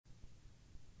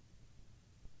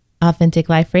Authentic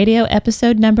Life Radio,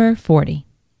 episode number 40.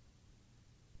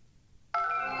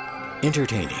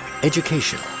 Entertaining,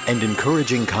 educational, and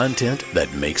encouraging content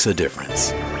that makes a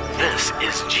difference. This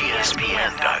is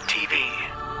GSPN.TV.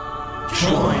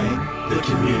 Join the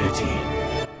community.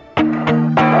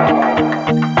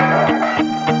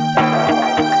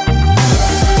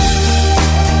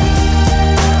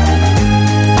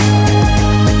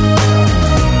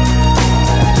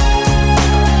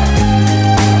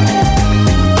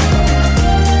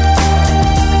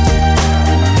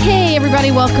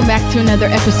 Welcome back to another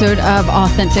episode of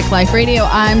Authentic Life Radio.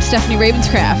 I'm Stephanie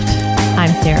Ravenscraft. I'm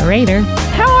Sarah Rader.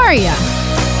 How are you?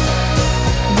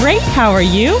 Great. How are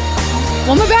you?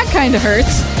 Well, my back kind of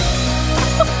hurts.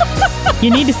 You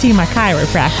need to see my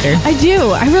chiropractor. I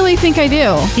do. I really think I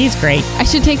do. He's great. I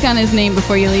should take down his name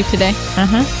before you leave today.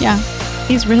 Yeah.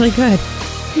 He's really good.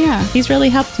 Yeah. He's really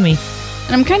helped me.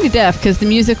 And I'm kind of deaf because the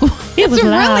music was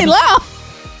loud. really loud.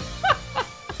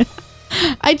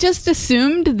 I just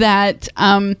assumed that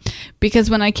because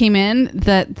when I came in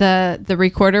that the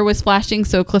recorder was flashing,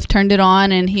 so Cliff turned it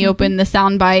on and he opened the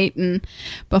sound bite and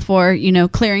before,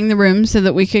 clearing the room so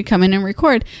that we could come in and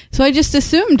record. So I just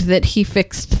assumed that he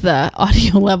fixed the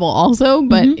audio level also,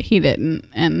 but he didn't.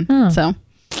 And so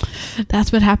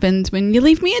that's what happens when you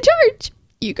leave me in charge.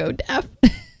 You go deaf.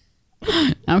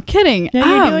 I'm kidding. No,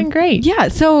 you're doing great. Yeah.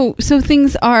 So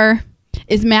things are,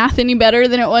 is math any better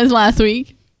than it was last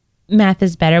week? Math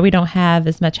is better. We don't have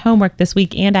as much homework this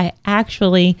week. And I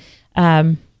actually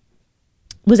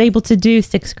was able to do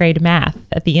 6th grade math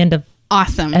at the end of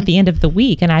the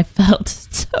week. And I felt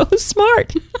so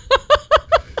smart.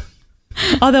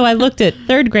 Although I looked at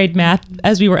 3rd grade math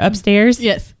as we were upstairs.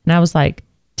 Yes. And I was like,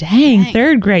 dang.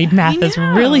 3rd grade math is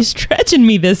really stretching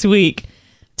me this week.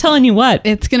 Telling you what.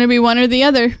 It's going to be one or the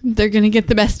other. They're going to get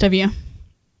the best of you.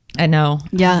 I know.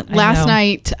 Yeah.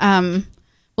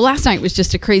 Last night was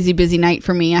just a crazy busy night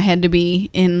for me. I had to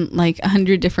be in like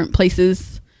 100 different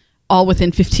places all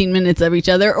within 15 minutes of each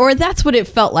other, or that's what it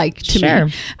felt like to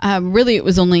me. Really, it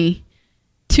was only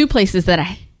 2 places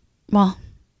that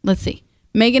let's see.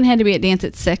 Megan had to be at dance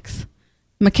at 6.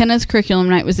 McKenna's curriculum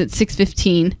night was at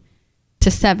 6:15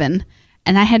 to 7.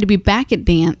 And I had to be back at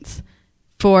dance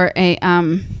for a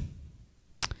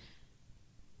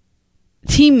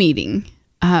team meeting.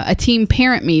 A team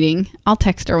parent meeting. I'll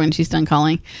text her when she's done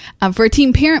calling for a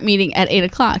team parent meeting at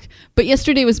 8:00. But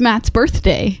yesterday was Matt's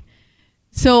birthday.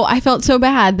 So I felt so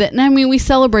bad that, we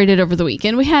celebrated over the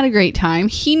weekend. We had a great time.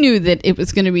 He knew that it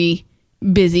was going to be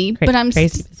busy, but I'm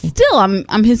still,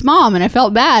 I'm his mom and I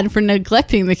felt bad for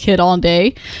neglecting the kid all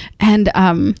day. And,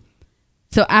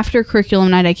 so after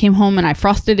curriculum night, I came home and I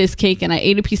frosted his cake and I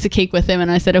ate a piece of cake with him and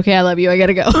I said, okay, I love you. I got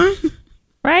to go.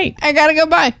 Right. I gotta go.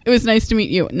 Bye. It was nice to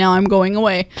meet you. Now I'm going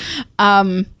away.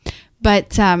 So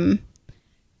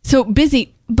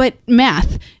busy, but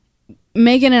math.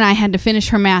 Megan and I had to finish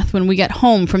her math when we got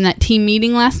home from that team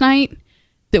meeting last night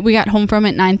that we got home from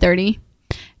at 9:30.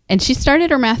 And she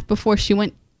started her math before she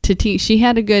went to teach. She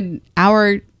had a good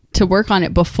hour to work on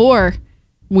it before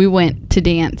we went to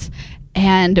dance.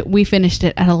 And we finished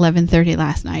it at 11:30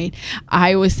 last night.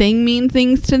 I was saying mean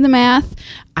things to the math.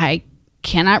 I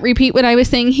cannot repeat what I was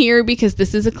saying here because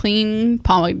this is a clean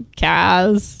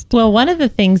podcast. Well, one of the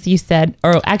things you said,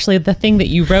 or actually the thing that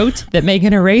you wrote that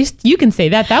Megan erased, you can say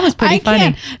that. That was pretty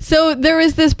funny. So there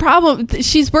was this problem.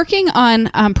 She's working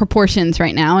on proportions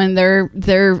right now, and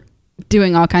they're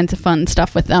doing all kinds of fun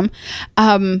stuff with them.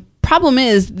 Problem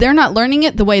is, they're not learning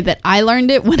it the way that I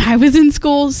learned it when I was in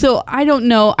school. So I don't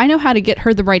know. I know how to get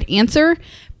her the right answer,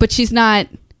 but she's not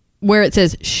where it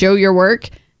says, show your work.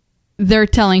 They're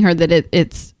telling her that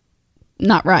it's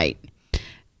not right.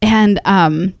 And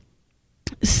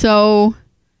so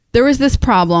there was this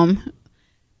problem,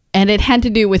 and it had to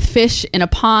do with fish in a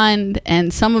pond,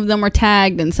 and some of them were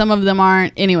tagged and some of them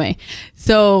aren't. Anyway,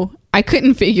 so I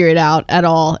couldn't figure it out at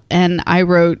all. And I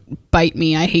wrote, bite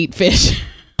me, I hate fish.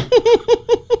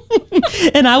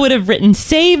 And I would have written,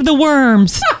 save the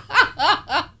worms.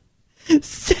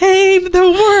 Save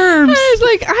the worms. I was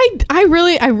like,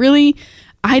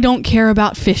 I don't care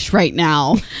about fish right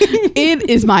now. It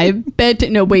is my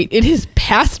bedtime. No, wait, it is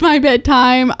past my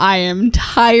bedtime. I am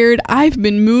tired. I've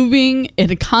been moving in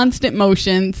a constant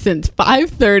motion since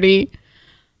 5:30.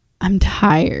 I'm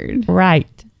tired. Right.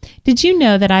 Did you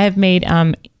know that I have made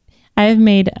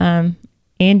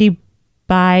Andy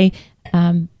buy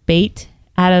bait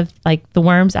out of like the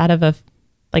worms out of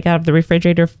the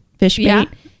refrigerator fish bait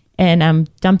and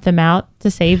dump them out to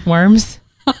save worms?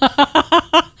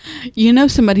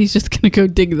 Somebody's just going to go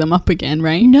dig them up again,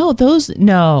 right? No,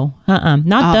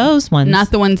 not those ones.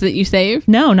 Not the ones that you saved?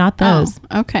 No, not those.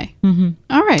 Oh, okay. Mm-hmm.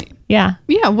 All right. Yeah.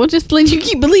 Yeah, we'll just let you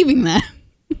keep believing that.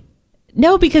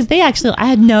 No, because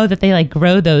I know that they like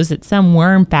grow those at some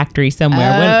worm factory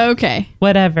somewhere. Okay.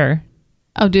 Whatever.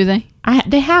 Oh, do they?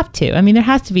 They have to. I mean, there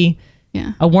has to be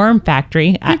a worm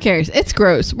factory. Who cares? It's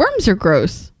gross. Worms are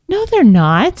gross. No, they're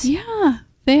not. Yeah,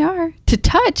 they are. To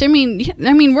touch. I mean,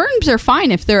 worms are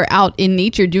fine if they're out in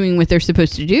nature doing what they're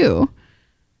supposed to do.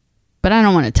 But I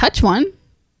don't want to touch one.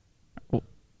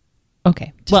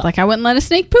 Okay. Just like I wouldn't let a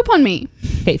snake poop on me.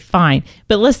 Okay, fine.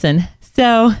 But listen,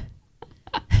 so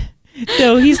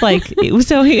he's like, he was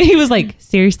like,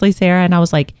 seriously, Sarah? And I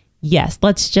was like, yes,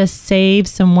 let's just save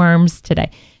some worms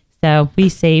today. So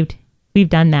we've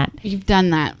done that. You've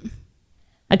done that.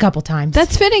 A couple times.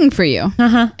 That's fitting for you.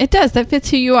 Uh-huh. It does. That fits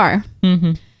who you are.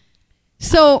 Mm-hmm.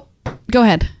 So, go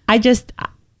ahead. I just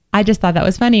thought that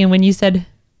was funny. And when you said,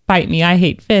 bite me, I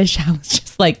hate fish, I was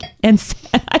just like, and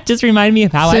that just reminded me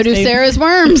of how So do Sarah's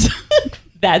worms.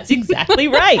 That's exactly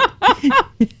right.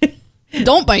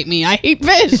 Don't bite me. I hate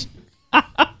fish. But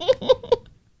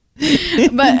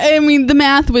I mean, the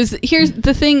math was, here's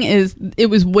the thing is, it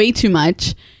was way too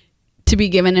much to be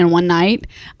given in one night.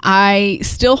 I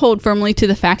still hold firmly to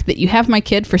the fact that you have my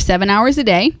kid for 7 hours a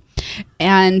day,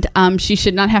 and she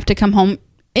should not have to come home.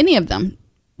 Any of them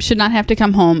should not have to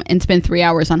come home and spend 3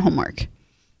 hours on homework.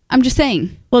 I'm just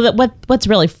saying. Well,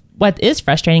 what is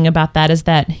frustrating about that is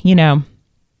that,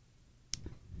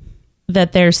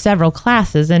 that there's several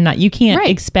classes and you can't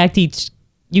expect because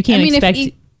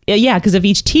if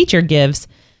each teacher gives,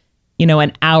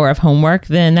 an hour of homework,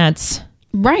 then that's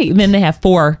right. Then they have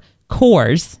 4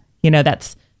 cores,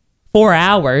 that's 4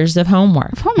 hours of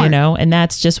homework, and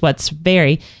that's just what's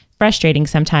very frustrating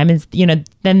sometimes,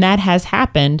 then that has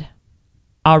happened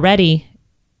already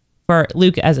for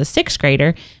Luke as a 6th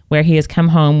grader, where he has come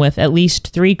home with at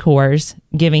least 3 cores,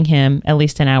 giving him at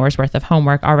least an hour's worth of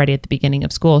homework already at the beginning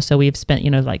of school. So we've spent,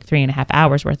 like 3.5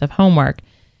 hours worth of homework.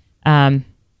 And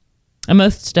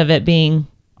most of it being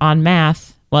on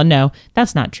math. Well, no,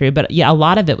 that's not true. But yeah, a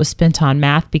lot of it was spent on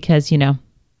math because,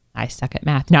 I suck at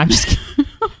math. No, I'm just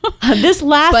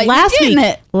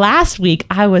kidding. Last week,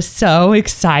 I was so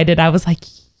excited. I was like,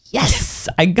 yes,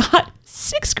 I got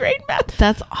 6th grade math.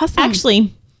 That's awesome.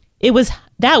 Actually,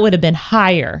 that would have been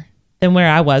higher than where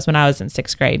I was when I was in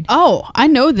 6th grade. Oh, I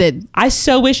know that. I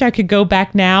so wish I could go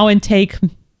back now and take,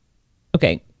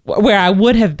 where I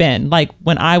would have been, like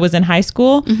when I was in high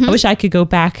school. Mm-hmm. I wish I could go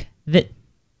back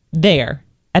there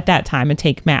at that time and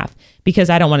take math, because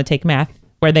I don't want to take math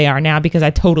where they are now, because I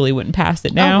totally wouldn't pass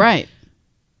it now. Oh, right.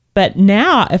 But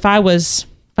now, if I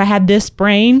had this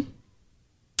brain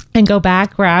and go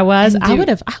back where I was, I would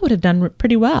have done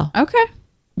pretty well. Okay.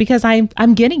 Because I'm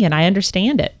getting it. I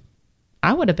understand it.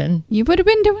 You would have been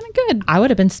doing it good. I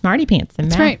would have been smarty pants in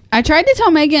math. That's right. I tried to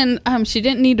tell Megan she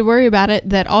didn't need to worry about it,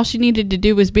 that all she needed to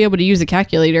do was be able to use a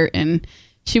calculator, and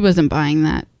she wasn't buying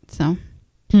that. So.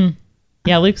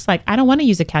 Yeah, Luke's like, I don't want to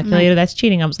use a calculator. That's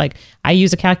cheating. I was like, I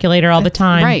use a calculator all the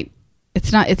time. Right.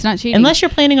 It's not cheating. Unless you're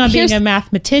planning on being a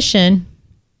mathematician,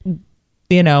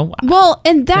 Well,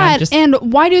 and and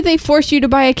why do they force you to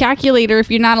buy a calculator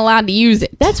if you're not allowed to use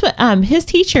it? That's what his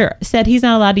teacher said. He's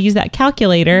not allowed to use that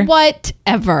calculator.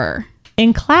 Whatever.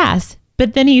 In class.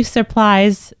 But then he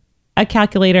supplies a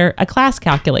class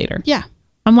calculator. Yeah.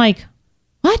 I'm like,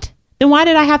 what? Then why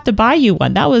did I have to buy you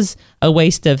one? That was a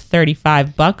waste of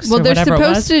 $35 or whatever it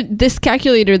was. This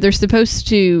calculator, they're supposed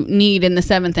to need in the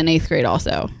 7th and 8th grade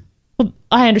also. Well,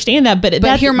 I understand that, but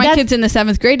here my kid's in the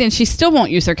 7th grade and she still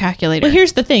won't use her calculator. Well,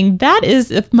 here's the thing. That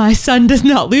is if my son does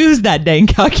not lose that dang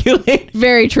calculator.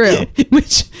 Very true.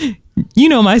 Which,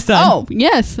 my son. Oh,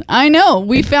 yes, I know.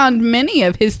 We found many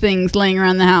of his things laying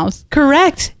around the house.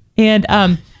 Correct. And,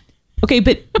 okay,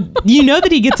 but that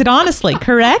he gets it honestly,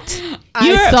 correct?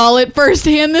 I saw it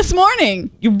firsthand this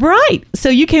morning. You're right. So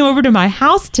you came over to my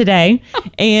house today,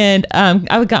 and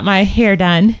I got my hair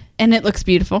done. And it looks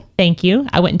beautiful. Thank you.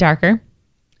 I went darker.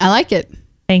 I like it.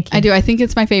 Thank you. I do. I think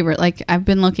it's my favorite. Like, I've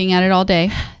been looking at it all day.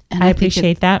 And I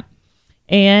appreciate that.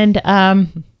 And,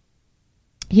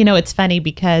 it's funny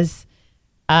because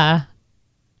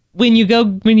when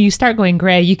you start going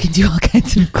gray, you can do all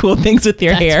kinds of cool things with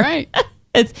your hair. That's right.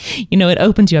 It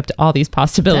opens you up to all these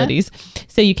possibilities. Yeah.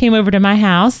 So you came over to my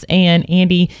house and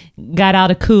Andy got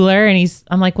out a cooler and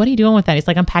I'm like, what are you doing with that? He's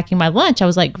like, I'm packing my lunch. I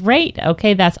was like, great.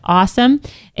 Okay. That's awesome.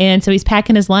 And so he's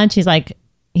packing his lunch. He's like,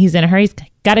 he's in a hurry. He's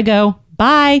got to go.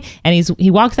 Bye. And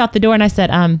he walks out the door and I said,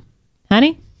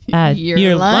 honey,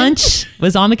 your lunch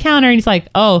was on the counter. And he's like,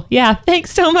 oh yeah,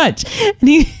 thanks so much.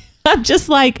 And I'm just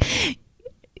like,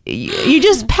 You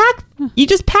just packed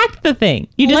the thing.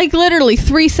 You just, like literally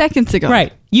 3 seconds ago.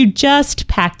 Right. You just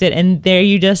packed it, and there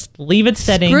you just leave it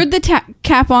sitting. Screwed the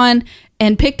cap on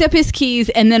and picked up his keys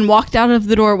and then walked out of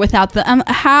the door without the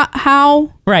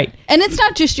how right. And it's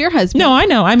not just your husband. No, I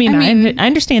know. I mean I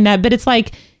understand that, but it's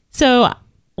like, so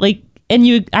like,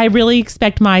 and I really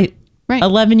expect my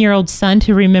 11-year-old son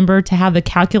to remember to have the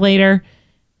calculator.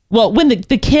 Well, when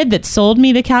the kid that sold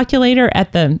me the calculator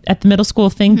at the middle school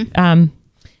thing,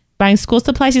 buying school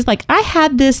supplies, he's like, I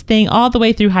had this thing all the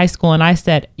way through high school, and I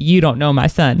said, you don't know my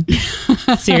son.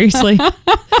 Seriously.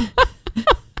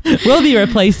 We'll be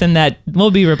replacing that. We'll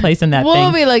be replacing that thing.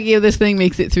 We'll be lucky if this thing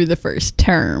makes it through the first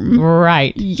term.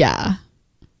 Right. Yeah.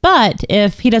 But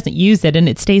if he doesn't use it and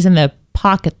it stays in the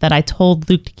pocket that I told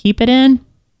Luke to keep it in,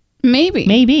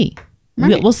 maybe.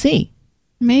 Right. We'll see.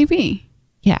 Maybe.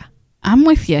 Yeah. I'm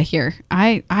with you here.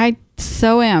 I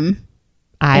so am.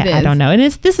 I don't know. And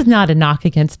this is not a knock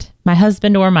against my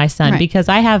husband or my son, because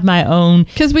I have my own.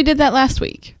 Because we did that last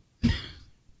week.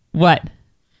 What?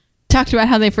 Talked about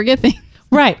how they forget things.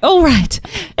 Right. Oh, right.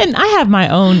 And I have my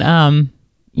own,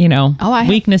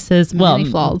 weaknesses. Many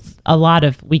flaws. A lot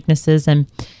of weaknesses, and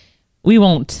we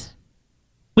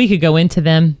could go into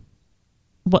them.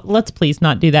 Let's please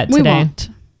not do that today.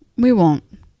 We won't.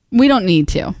 We don't need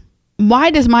to.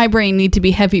 Why does my brain need to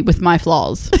be heavy with my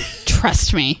flaws?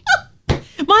 Trust me.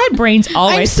 My brain's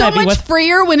always heavy. I'm so much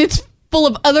freer when it's full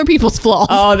of other people's flaws.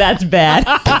 Oh, that's bad.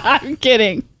 I'm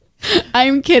kidding.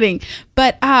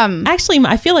 But actually,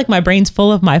 I feel like my brain's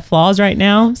full of my flaws right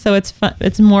now, so it's fun.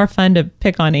 It's more fun to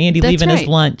pick on Andy leaving his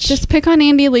lunch. Just pick on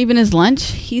Andy leaving his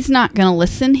lunch. He's not going to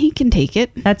listen. He can take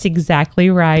it. That's exactly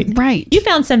right. Right. You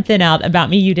found something out about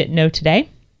me you didn't know today.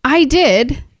 I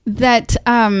did. That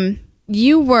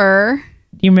you were.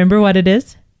 You remember what it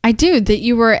is? I do. That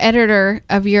you were editor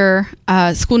of your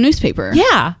school newspaper.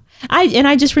 Yeah.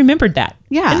 I just remembered that.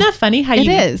 Yeah. Isn't that funny how it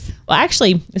is? Well,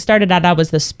 actually, it started out I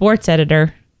was the sports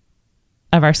editor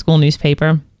of our school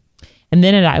newspaper. And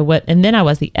then I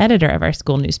was the editor of our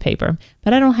school newspaper.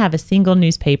 But I don't have a single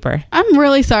newspaper. I'm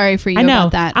really sorry for you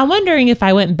about that. I'm wondering if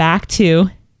I went back to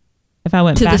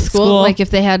the school, like if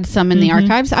they had some in the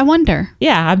archives. I wonder.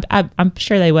 Yeah, I'm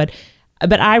sure they would.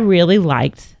 But I really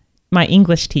liked my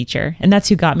English teacher, and that's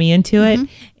who got me into it.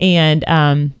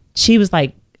 And she was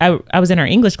like, I was in our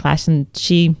English class, and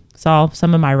she saw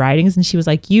some of my writings, and she was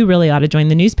like, you really ought to join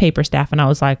the newspaper staff. And I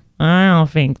was like, I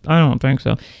don't think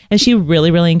so. And she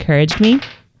really, really encouraged me.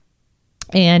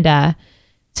 And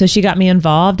so she got me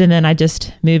involved, and then I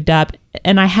just moved up,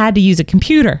 and I had to use a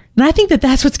computer. And I think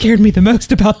that's what scared me the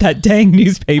most about that dang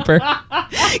newspaper,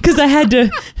 because I had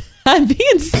to. I'm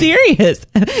being serious.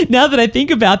 Now that I think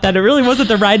about that, it really wasn't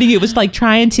the writing. It was like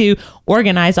trying to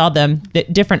organize all the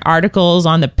different articles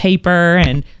on the paper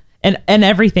and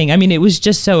everything. I mean, it was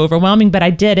just so overwhelming, but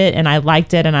I did it, and I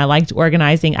liked it, and I liked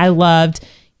organizing.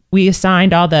 We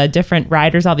assigned all the different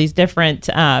writers, all these different,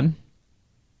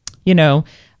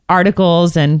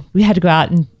 articles, and we had to go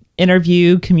out and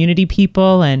interview community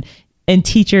people and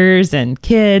teachers and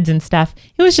kids and stuff.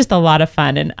 It was just a lot of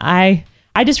fun. And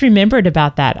I just remembered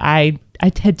about that. I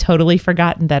had totally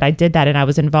forgotten that I did that, and I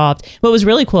was involved. What was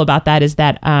really cool about that is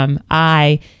that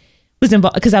I was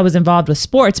involved because I was involved with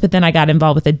sports, but then I got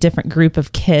involved with a different group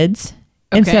of kids.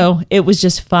 Okay. And so it was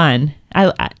just fun.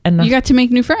 And you got to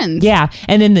make new friends. Yeah.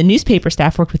 And then the newspaper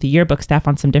staff worked with the yearbook staff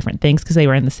on some different things because they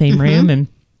were in the same room, and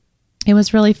it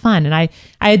was really fun. And I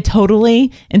had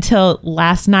totally, until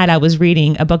last night, I was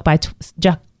reading a book by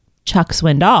Chuck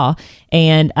Swindoll,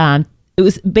 and it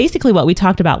was basically what we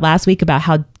talked about last week about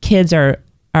how kids are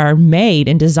made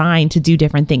and designed to do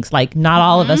different things. Like not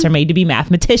all of us are made to be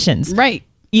mathematicians. Right.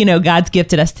 God's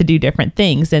gifted us to do different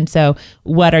things. And so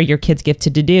what are your kids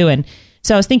gifted to do? And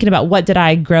so I was thinking about, what did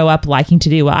I grow up liking to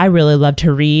do? Well, I really love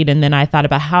to read. And then I thought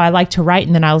about how I like to write.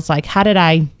 And then I was like,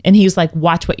 and he was like,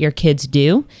 watch what your kids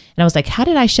do. And I was like, how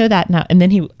did I show that? And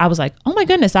then I was like, oh my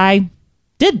goodness, I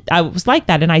was like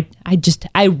that. And I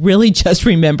really just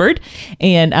remembered.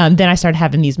 And then I started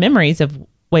having these memories of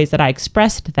ways that I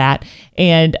expressed that.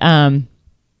 And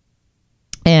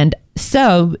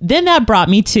so then that brought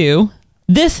me to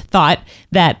this thought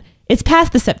that it's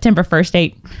past the September 1st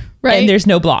date, right? And there's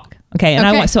no blog. Okay. And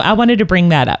I wanted to bring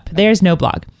that up. There's no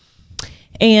blog.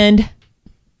 And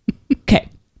okay.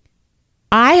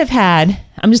 I'm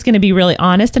just going to be really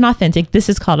honest and authentic. This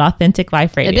is called Authentic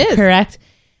Life Radio. It is. Correct?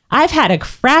 I've had a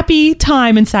crappy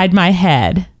time inside my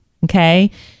head,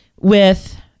 okay,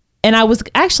 and I was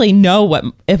actually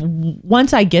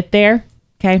once I get there,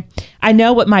 okay, I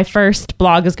know what my first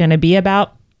blog is going to be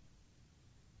about,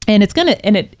 and it's going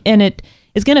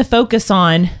to focus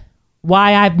on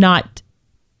why I've not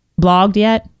blogged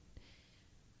yet,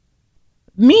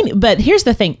 But here's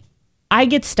the thing. I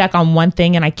get stuck on one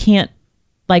thing and I can't,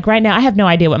 like right now, I have no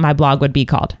idea what my blog would be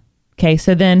called. Okay.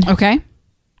 So then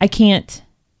I can't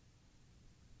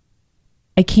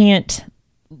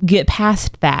get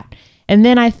past that. And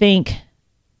then I think,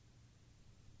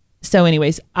 so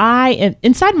anyways,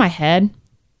 inside my head,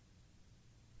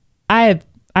 I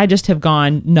just have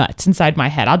gone nuts inside my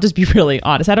head. I'll just be really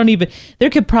honest. There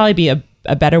could probably be a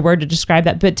better word to describe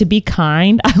that, but to be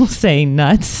kind, I will say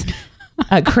nuts,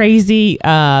 crazy.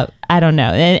 I don't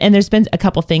know. And there's been a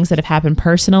couple things that have happened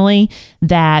personally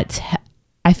that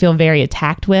I feel very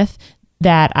attacked with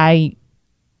that I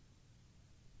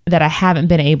haven't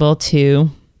been able to,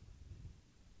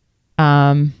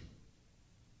 when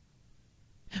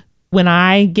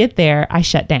I get there, I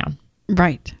shut down.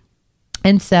 Right.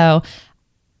 And so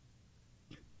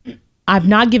I've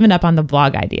not given up on the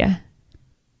blog idea,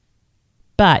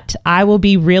 but I will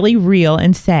be really real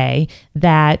and say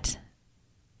that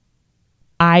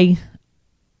I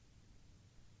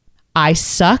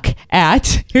suck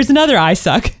at, here's another I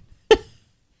suck,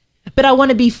 but I want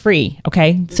to be free.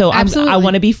 Okay. So I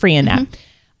want to be free in that.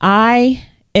 I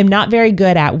am not very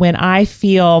good at when I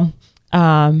feel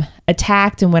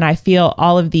attacked and when I feel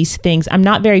all of these things. I'm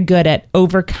not very good at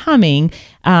overcoming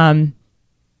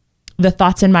the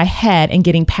thoughts in my head and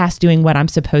getting past doing what I'm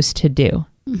supposed to do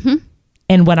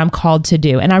and what I'm called to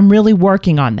do. And I'm really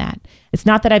working on that. It's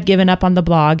not that I've given up on the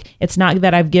blog. It's not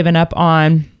that I've given up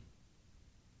on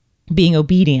being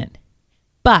obedient,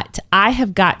 but I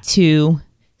have got to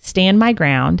stand my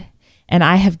ground, and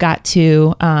I have got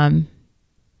to,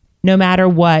 no matter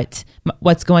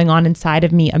what's going on inside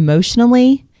of me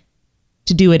emotionally,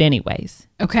 to do it anyways.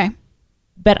 Okay.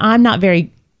 But I'm not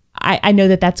very, I know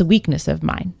that that's a weakness of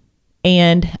mine.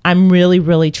 And I'm really,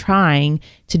 really trying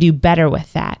to do better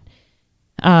with that.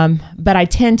 But I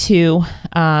tend to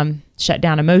shut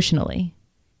down emotionally.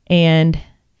 And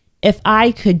if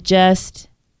I could just,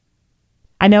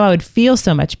 I know I would feel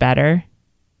so much better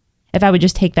if I would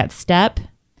just take that step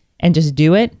and just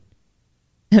do it.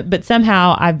 But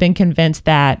somehow I've been convinced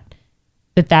that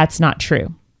that's not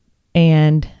true.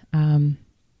 And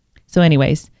so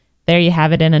anyways, there you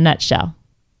have it in a nutshell.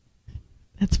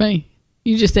 That's funny.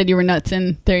 You just said you were nuts,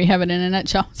 and there you have it in a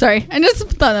nutshell. Sorry. I just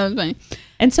thought that was funny.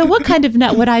 And so what kind of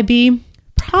nut would I be?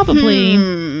 Probably,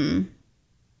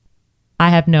 I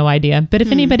have no idea. But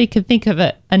if anybody could think of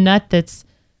a nut that's,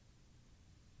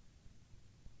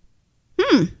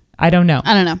 I don't know.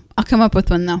 I don't know. I'll come up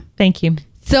with one, though. Thank you.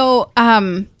 So,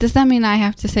 does that mean I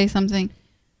have to say something?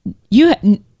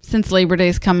 Since Labor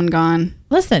Day's come and gone.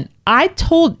 Listen, I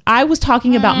was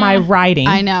talking about my writing.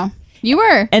 I know. You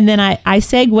were. And then I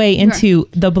segue into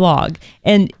the blog.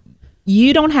 And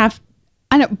you don't have...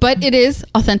 I know, but it is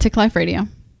Authentic Life Radio.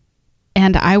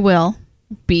 And I will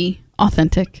be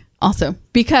authentic also,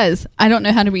 because I don't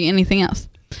know how to be anything else.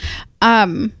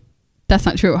 That's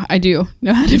not true. I do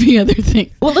know how to be other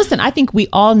things. Well, listen, I think we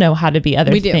all know how to be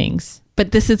other things.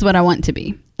 But this is what I want to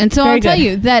be. And so I'll tell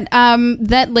you that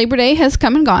that Labor Day has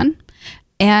come and gone.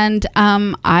 And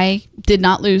I did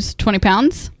not lose 20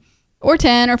 pounds or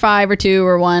 10 or 5 or 2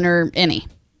 or 1 or any.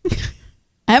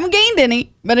 I haven't gained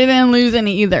any, but I didn't lose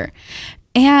any either.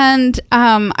 And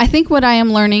I think what I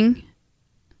am learning,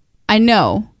 I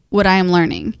know what I am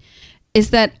learning,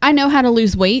 is that I know how to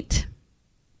lose weight.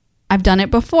 I've done it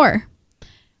before,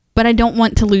 but I don't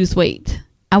want to lose weight.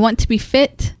 I want to be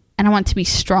fit, and I want to be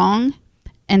strong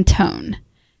and tone.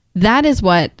 That is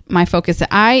what my focus is.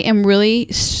 I am really,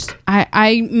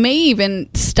 I may even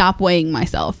stop weighing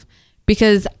myself,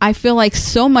 because I feel like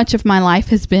so much of my life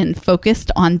has been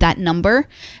focused on that number,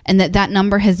 and that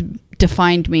number has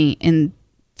defined me in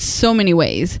so many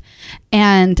ways.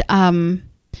 And I'm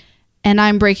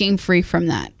breaking free from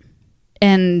that.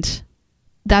 And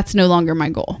that's no longer my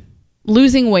goal.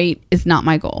 Losing weight is not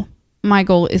my goal. My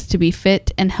goal is to be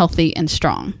fit and healthy and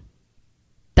strong.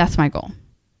 That's my goal.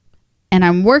 And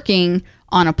I'm working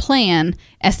on a plan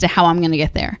as to how I'm going to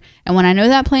get there. And when I know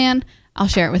that plan, I'll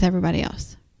share it with everybody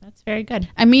else. That's very good.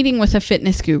 I'm meeting with a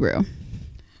fitness guru.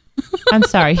 I'm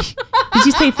sorry. Did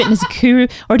you say fitness guru,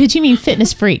 or did you mean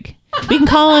fitness freak? We can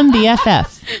call him the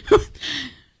FF.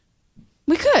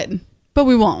 We could, but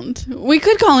we won't. We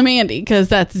could call him Andy, because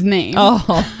that's his name. Oh,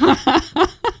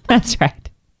 that's right.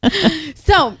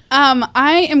 So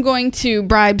I am going to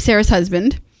bribe Sarah's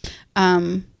husband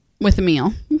with a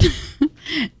meal.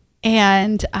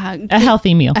 And a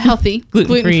healthy meal. A healthy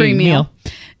gluten-free meal.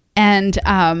 And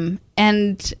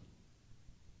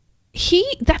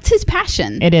that's his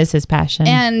passion. It is his passion.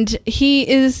 And he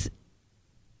is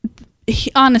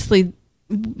honestly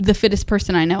the fittest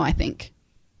person I know, I think.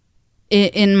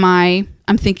 I'm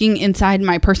I'm thinking inside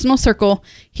my personal circle,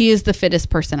 he is the fittest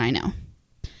person I know.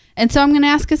 And so I'm going to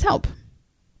ask his help.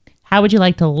 How would you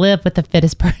like to live with the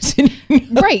fittest person?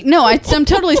 Right. No, I'm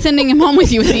totally sending him home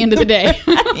with you at the end of the day.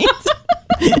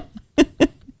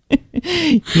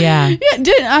 Yeah.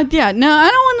 Yeah. No, I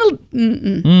don't want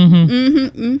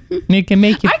to. It can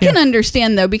make you I can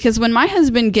understand, though, because when my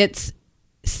husband gets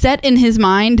set in his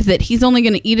mind that he's only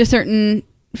going to eat a certain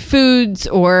foods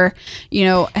or,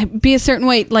 be a certain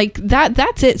way, like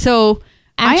that's it. So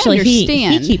actually, I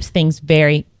understand. He keeps things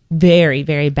very, very,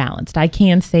 very balanced. I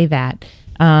can say that.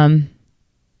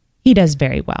 He does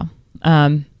very well.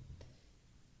 And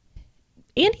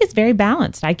he's very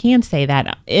balanced. I can say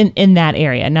that in that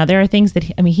area. Now, there are things that,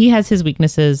 he has his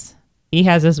weaknesses. He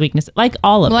has his weaknesses, like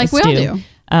all of us do. Like we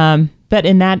all do. But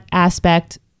in that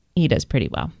aspect, he does pretty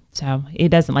well. So he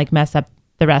doesn't mess up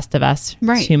the rest of us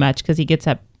too much because he gets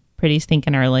up pretty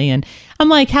stinking early. And I'm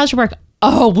like, how's your work?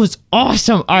 Oh, it was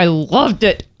awesome. I loved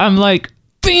it. I'm like,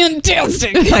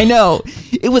 fantastic. I know.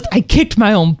 I kicked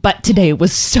my own butt today. It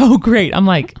was so great. I'm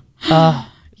like,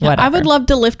 whatever. I would love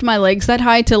to lift my legs that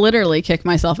high to literally kick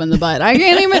myself in the butt. I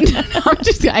can't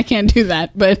even, I can't do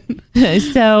that, but.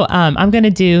 So, I'm going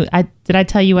to do, did I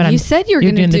tell you what you said you were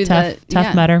going to do the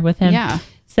tough Mudder with him? Yeah.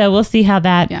 So we'll see how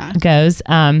that goes.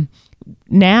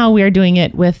 Now we are doing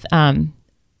it with,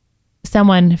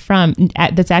 someone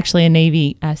that's actually a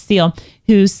Navy SEAL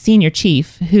who's senior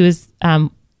chief, who is,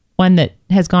 one that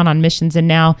has gone on missions and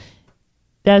now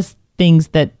does things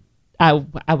that I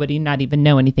would not even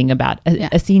know anything about.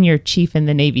 A senior chief in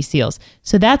the Navy SEALs.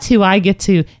 So that's who I get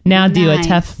to now do a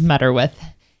tough Mudder with.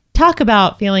 Talk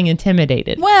about feeling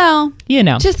intimidated. Well,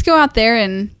 just go out there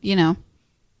and,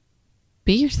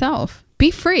 be yourself. Be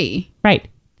free. Right.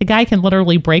 The guy can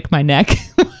literally break my neck.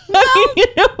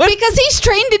 Well, because he's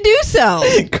trained to do so.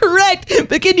 Correct.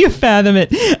 But can you fathom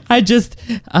it? I just,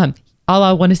 all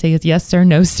I want to say is yes, sir,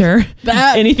 no, sir.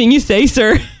 Anything you say,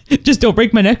 sir. Just don't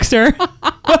break my neck, sir.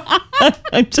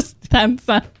 That's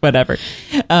whatever.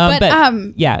 But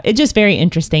yeah, it's just very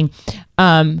interesting.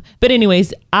 But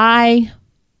anyways, I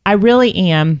really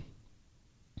am.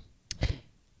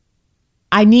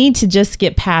 I need to just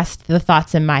get past the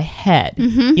thoughts in my head,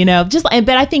 but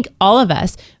I think all of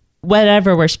us,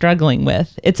 whatever we're struggling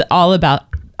with, it's all about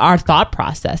our thought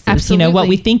processes. Absolutely. What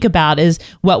we think about is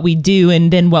what we do,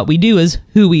 and then what we do is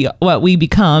what we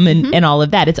become, and all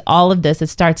of that. It's all of this. It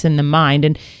starts in the mind,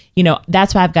 and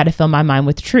that's why I've got to fill my mind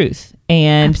with truth,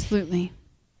 and absolutely,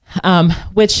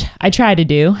 which I try to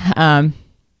do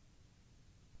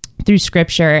through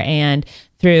scripture and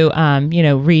through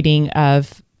reading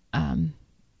of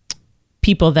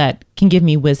people that can give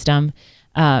me wisdom.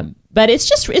 But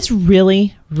it's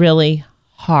really, really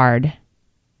hard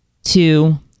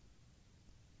to,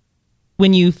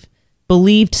 when you've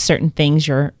believed certain things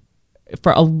for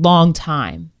a long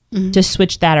time, to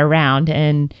switch that around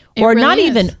or not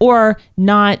even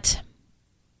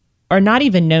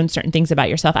known certain things about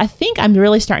yourself. I think I'm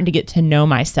really starting to get to know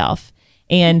myself.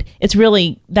 And it's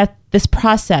really that this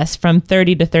process from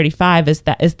 30 to 35 is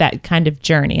that kind of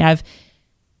journey. I've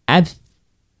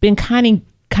been kind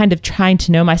of trying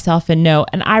to know myself and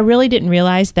I really didn't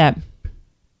realize that.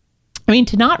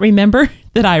 To not remember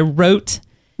that I wrote,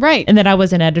 right, and that I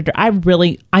was an editor,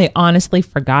 I honestly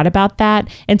forgot about that,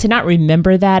 and to not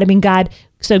remember that. God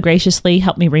so graciously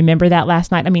helped me remember that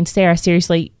last night. Sarah,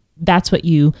 seriously, that's what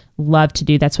you love to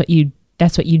do. That's what you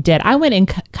did. I went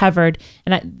and covered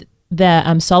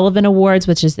the Sullivan Awards,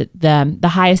 which is the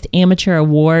highest amateur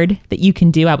award that you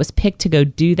can do. I was picked to go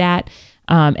do that.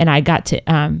 And I got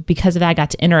to, because of that, I got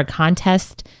to enter a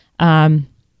contest to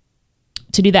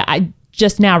do that. I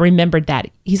just now remembered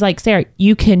that. He's like, Sarah,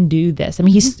 you can do this.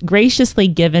 He's graciously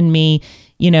given me,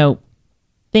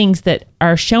 things that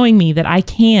are showing me that I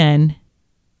can.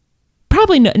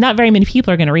 Probably not very many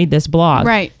people are going to read this blog.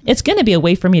 Right. It's going to be a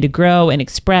way for me to grow and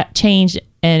change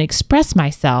and express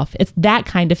myself. It's that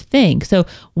kind of thing. So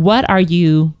what are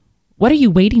you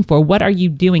waiting for? What are you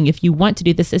doing? If you want to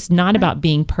do this, it's not about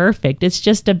being perfect. It's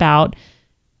just about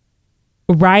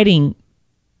writing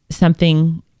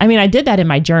something. I did that in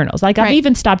my journals. I've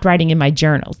even stopped writing in my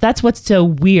journals. That's what's so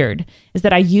weird, is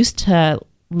that I used to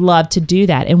love to do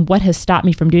that. And what has stopped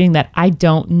me from doing that, I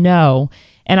don't know.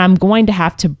 And I'm going to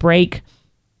have to break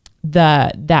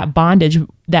that bondage,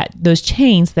 those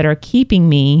chains that are keeping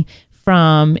me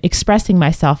from expressing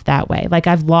myself that way.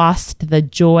 I've lost the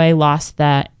joy, lost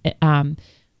that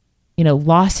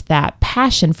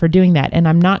passion for doing that. And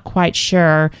I'm not quite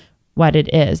sure what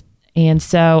it is. And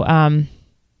so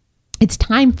it's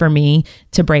time for me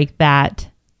to break that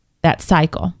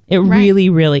cycle. It really,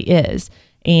 really is.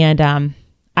 And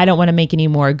I don't want to make any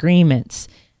more agreements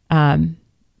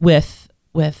with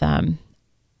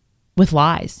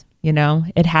lies. You know,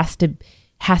 it has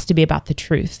to be about the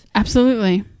truth.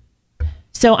 Absolutely.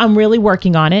 So I'm really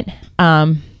working on it.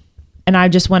 And I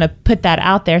just want to put that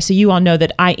out there so you all know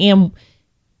that I am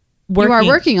working. You are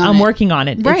working on it. I'm working on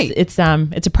it. Right. It's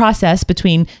a process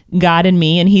between God and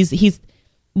me. And he's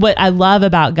what I love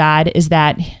about God is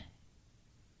that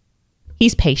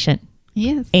he's patient.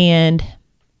 Yes. And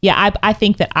yeah, I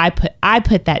think that I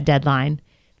put that deadline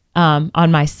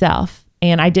on myself,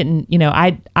 and I didn't,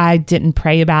 I didn't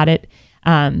pray about it.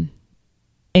 And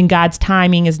God's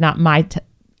timing is not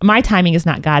my timing is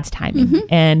not God's timing. Mm-hmm.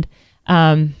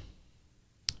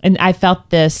 And I felt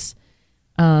this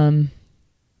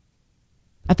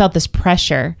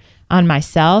pressure on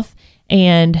myself,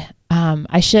 and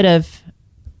I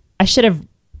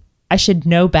should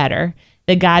know better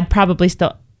that God probably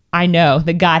still, I know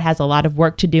that God has a lot of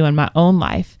work to do in my own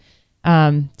life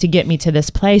to get me to this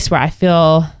place where I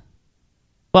feel,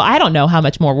 well, I don't know how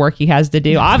much more work he has to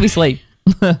do. Obviously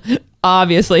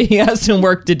he has some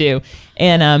work to do.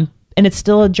 And it's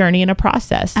still a journey and a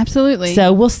process. Absolutely.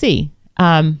 So we'll see.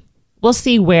 We'll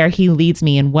see where he leads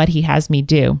me and what he has me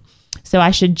do. So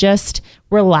I should just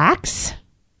relax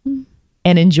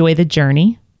and enjoy the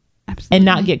journey. Absolutely. And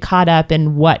not get caught up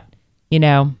in what,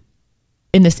 in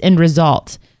this end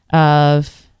result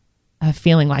of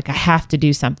feeling like I have to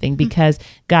do something, because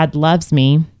God loves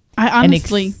me. I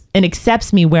honestly and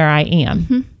accepts me where I am.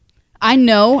 Mm-hmm. I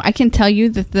know, I can tell you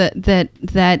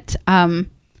that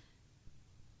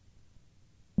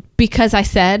because I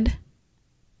said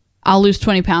I'll lose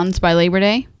 20 pounds by Labor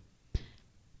Day,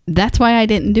 that's why I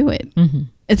didn't do it. Mm-hmm.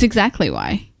 It's exactly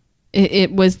why.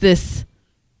 It was this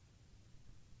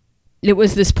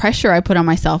pressure I put on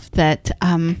myself that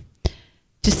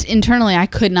just internally I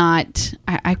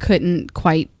couldn't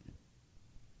quite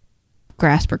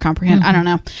grasp or comprehend. Mm-hmm. I don't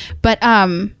know. But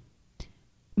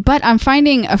I'm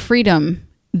finding a freedom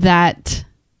that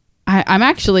I'm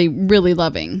actually really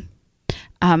loving.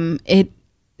 I'm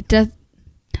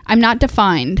not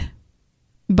defined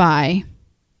by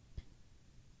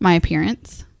my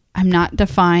appearance. I'm not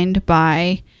defined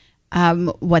by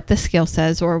what the scale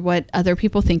says or what other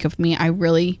people think of me. I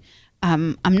really,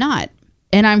 I'm not.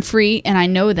 And I'm free, and I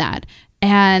know that.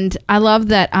 And I love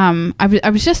that. I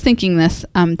was just thinking this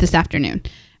afternoon.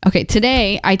 Okay,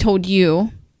 today I told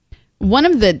you one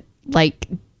of the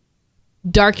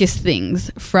darkest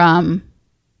things from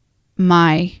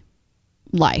my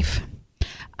life,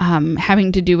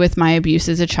 having to do with my abuse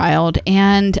as a child.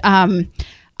 And I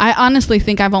honestly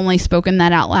think I've only spoken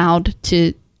that out loud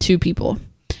to 2 people,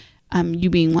 you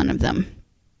being one of them.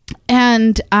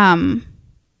 And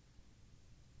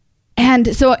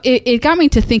so it got me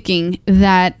to thinking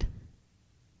that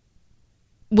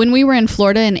when we were in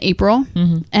Florida in April,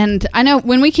 mm-hmm. and I know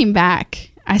when we came back,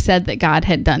 I said that God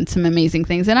had done some amazing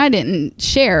things, and I didn't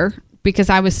share because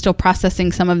I was still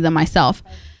processing some of them myself.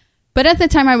 But at the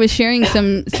time I was sharing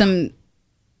some,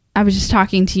 I was just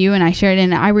talking to you and I shared it,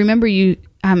 and I remember you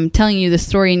telling you the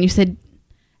story, and you said,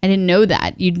 I didn't know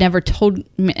that. You'd never told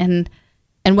me.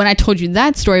 And when I told you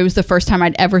that story, it was the first time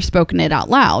I'd ever spoken it out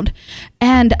loud.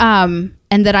 And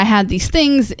that I had these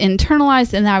things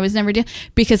internalized and that I was never doing,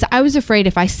 because I was afraid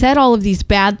if I said all of these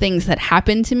bad things that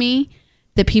happened to me,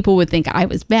 that people would think I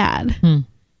was bad.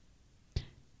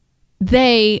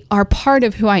 They are part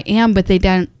of who I am, but they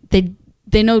don't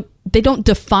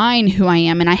define who I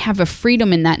am. And I have a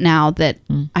freedom in that now that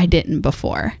I didn't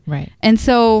before. Right. And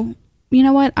so, you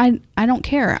know what? I don't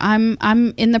care.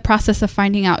 I'm in the process of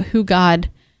finding out who God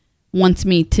wants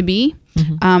me to be,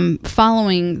 mm-hmm.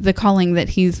 Following the calling that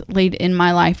he's laid in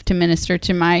my life to minister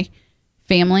to my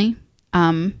family,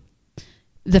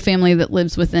 the family that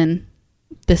lives within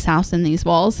this house and these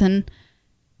walls. And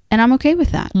I'm okay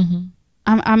with that.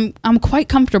 Mm-hmm. I'm quite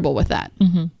comfortable with that.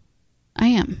 Mm-hmm. I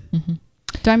am. Mm-hmm.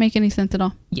 Do I make any sense at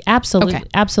all? Yeah, absolutely. Okay.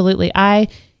 Absolutely.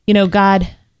 God,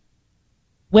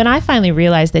 when I finally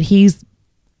realized that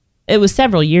it was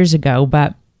several years ago,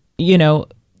 but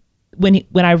when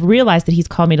I realized that he's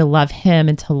called me to love him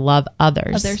and to love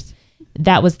others,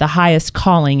 that was the highest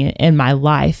calling in my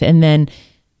life. And then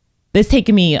it's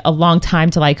taken me a long time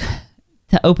to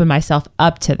open myself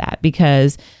up to that,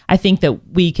 because I think that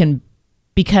we can,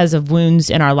 because of wounds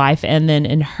in our life and then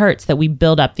in hurts, that we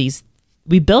build up these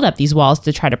walls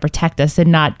to try to protect us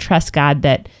and not trust God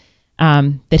that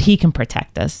he can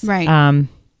protect us. Right.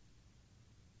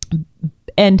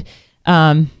 And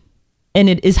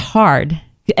it is hard,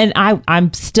 and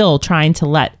I'm still trying to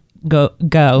let go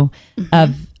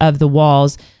mm-hmm. of the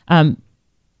walls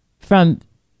from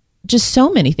just so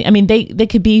many things. I mean, they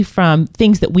could be from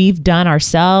things that we've done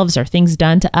ourselves or things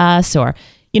done to us, or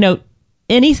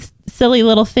any silly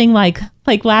little thing like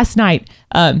last night,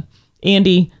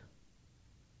 Andy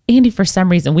for some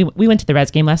reason, we went to the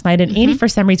Reds game last night, and Andy for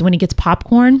some reason, when he gets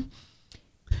popcorn,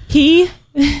 he'll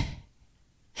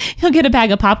get a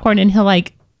bag of popcorn and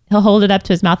he'll hold it up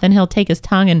to his mouth and he'll take his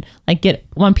tongue and like get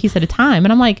one piece at a time.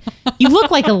 And I'm like, you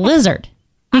look like a lizard,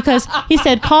 because he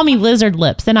said, call me lizard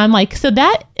lips. And I'm like, so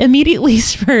that immediately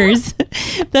spurs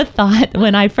the thought.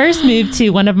 When I first moved to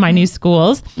one of my new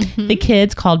schools, the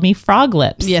kids called me frog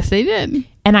lips. Yes, they did.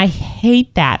 And I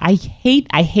hate that. I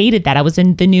hated that. I was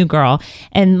in the new girl,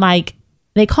 and like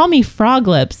they call me frog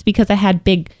lips because I had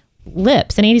big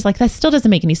lips. And Andy's like, that still doesn't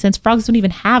make any sense. Frogs don't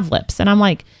even have lips. And I'm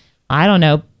like, I don't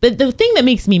know. But the thing that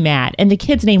makes me mad, and the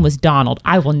kid's name was Donald.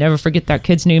 I will never forget that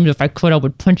kid's name. If I could, I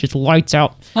would punch his lights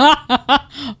out.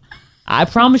 I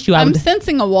promise you, I'm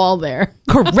sensing a wall there.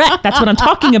 Correct. That's what I'm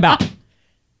talking about.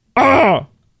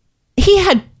 He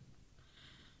had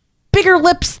bigger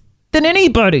lips than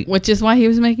anybody. Which is why he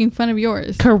was making fun of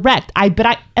yours. Correct. But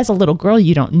I, as a little girl,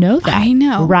 you don't know that. I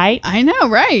know. Right? I know,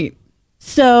 right.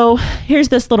 So here's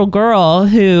this little girl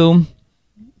who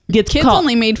gets Kids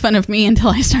only made fun of me until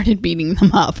I started beating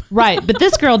them up. Right. But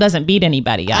this girl doesn't beat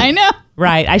anybody. I know.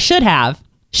 Right. I should have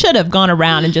gone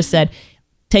around and just said,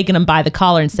 taken him by the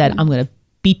collar and said, I'm going to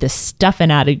beat the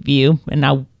stuffing out of you.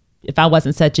 And if I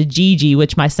wasn't such a Gigi,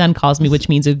 which my son calls me, which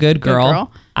means a good girl.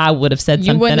 I would have said something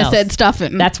else. You wouldn't have said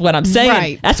stuffing. That's what I'm saying.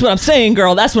 Right. That's what I'm saying,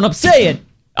 girl. That's what I'm saying.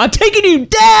 I'm taking you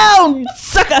down,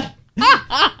 sucker.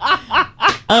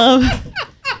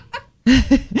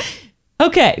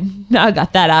 Okay. Now I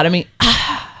got that out of me.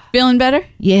 Feeling better?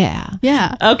 Yeah.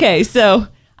 Yeah. Okay. So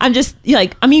I'm just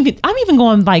like, I'm even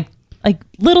going like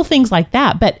little things like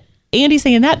that. But Andy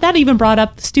saying that even brought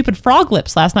up the stupid frog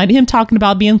lips last night. Him talking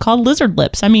about being called lizard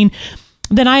lips. I mean,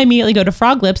 then I immediately go to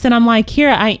frog lips, and I'm like, here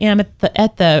I am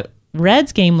at the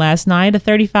Reds game last night, a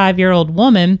 35-year-old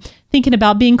woman thinking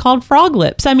about being called frog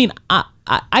lips. I mean,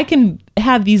 I can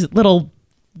have these little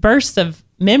bursts of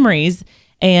memories,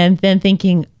 and then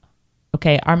thinking,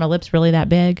 okay, are my lips really that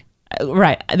big?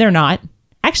 Right, they're not.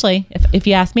 Actually, if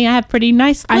you ask me, I have pretty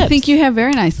nice lips. I think you have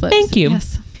very nice lips. Thank you.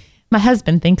 Yes. My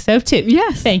husband thinks so too.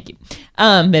 Yes. Thank you.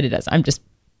 But it does. I'm just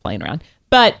playing around.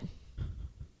 But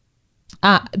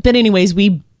anyways,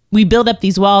 we build up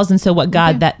these walls. And so what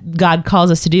God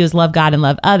calls us to do is love God and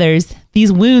love others.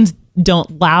 These wounds don't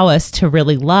allow us to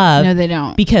really love. No, they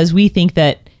don't. Because we think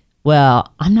that,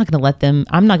 well, I'm not going to let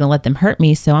them hurt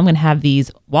me. So I'm going to have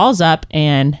these walls up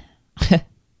and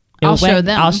I'll show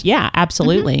them. Yeah,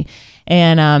 absolutely.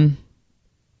 And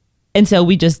so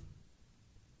we just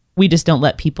don't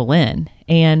let people in.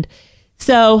 And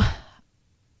so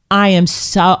I am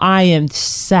so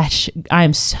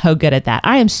good at that.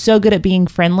 I am so good at being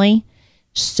friendly.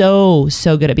 So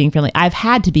good at being friendly. I've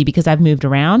had to be because I've moved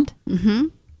around. Mm-hmm.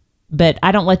 But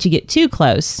I don't let you get too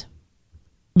close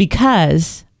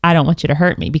because I don't want you to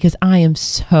hurt me, because I am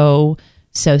so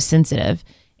sensitive.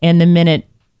 And the minute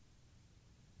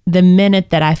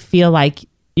that I feel like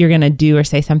you're going to do or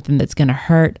say something that's going to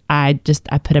hurt, I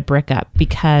put a brick up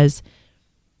because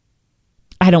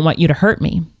I don't want you to hurt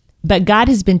me. But God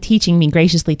has been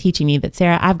graciously teaching me that,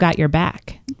 Sarah, I've got your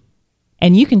back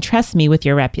and you can trust me with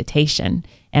your reputation.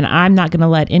 And I'm not going to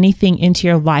let anything into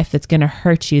your life that's going to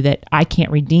hurt you that I can't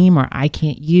redeem or I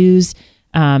can't use,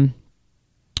 or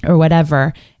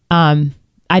whatever. I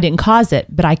didn't cause it,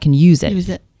 but I can use it. Use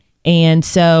it. And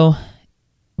so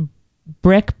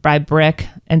brick by brick,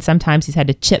 and sometimes he's had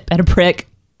to chip at a brick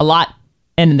a lot,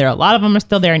 and a lot of them are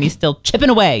still there, and he's still chipping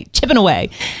away.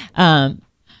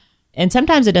 And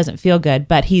sometimes it doesn't feel good,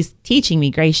 but he's teaching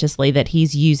me graciously that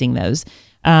he's using those.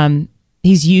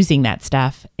 He's using that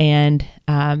stuff, and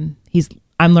I'm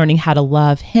learning how to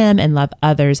love him and love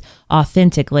others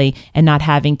authentically, and not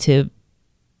having to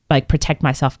like protect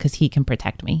myself because he can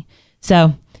protect me.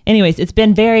 So, anyways, it's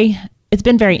been very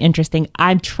interesting.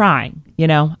 I'm trying,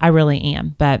 I really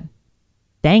am, but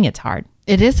dang, it's hard.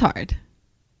 It is hard.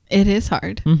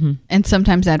 Mm-hmm. And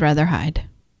sometimes I'd rather hide.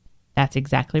 That's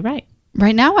exactly right.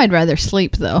 Right now, I'd rather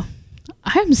sleep, though.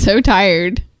 I'm so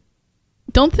tired.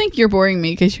 Don't think you're boring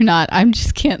me, because you're not. I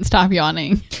just can't stop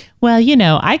yawning. Well,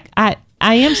 I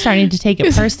am starting to take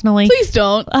it personally. Please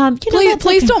don't.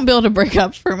 Please don't build a brick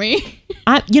up for me.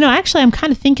 Actually, I'm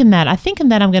kind of thinking that. I'm thinking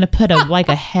that I'm going to put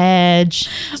a hedge,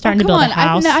 starting to build a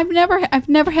house. I've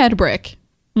never had a brick.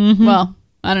 Mm-hmm. Well,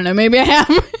 I don't know. Maybe I have.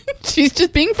 She's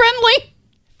just being friendly.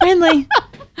 Friendly.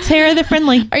 Sarah the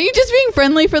friendly. Are you just being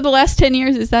friendly for the last 10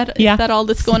 years? Is that all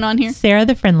that's going on here? Sarah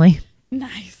the friendly.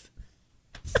 Nice.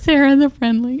 Sarah the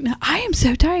friendly. No, I am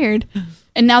so tired.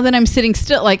 And now that I'm sitting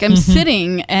still, like I'm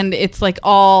sitting and it's like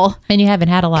all... And you haven't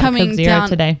had a lot of Coke Zero down.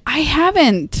 today. I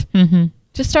haven't. Mm-hmm.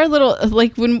 Just our little,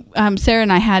 like when Sarah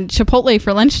and I had Chipotle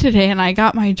for lunch today, and I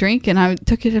got my drink and I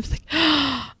took it. I was like,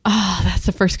 oh, that's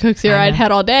the first Coke Zero I'd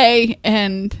had all day.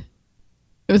 And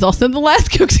it was also the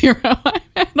last Coke Zero I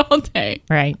had all day.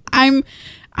 Right. I'm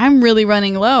really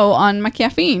running low on my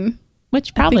caffeine.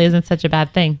 Which probably isn't such a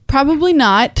bad thing. Probably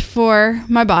not for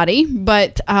my body,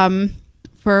 but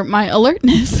for my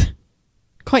alertness,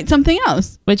 quite something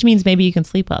else. Which means maybe you can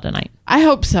sleep well tonight. I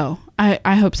hope so.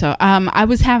 I hope so. I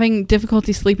was having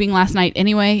difficulty sleeping last night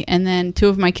anyway, and then 2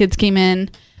 of my kids came in.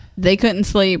 They couldn't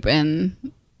sleep, and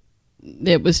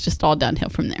it was just all downhill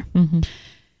from there. Mm-hmm.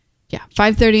 Yeah,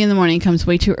 5:30 in the morning comes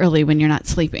way too early when you're not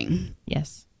sleeping.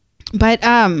 Yes. But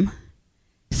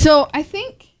so I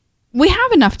think we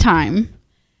have enough time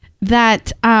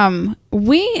that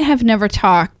we have never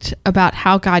talked about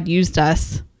how God used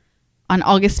us on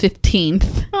August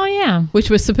 15th. Oh, yeah. Which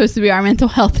was supposed to be our mental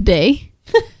health day.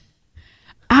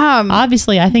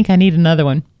 Obviously, I think I need another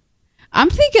one. I'm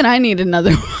thinking I need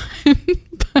another one.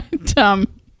 But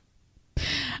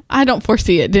I don't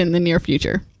foresee it in the near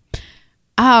future.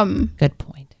 Good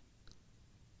point.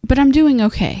 But I'm doing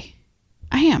okay.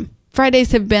 I am.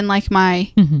 Fridays have been like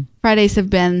Fridays have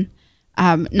been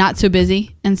not so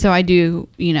busy. And so I do,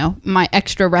 my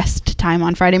extra rest time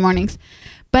on Friday mornings.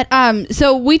 But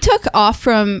so we took off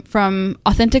from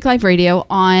Authentic Live Radio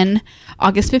on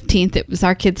August 15th. It was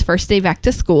our kids' first day back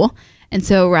to school. And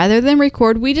so rather than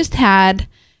record, we just had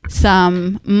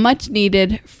some much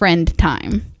needed friend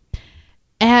time.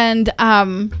 And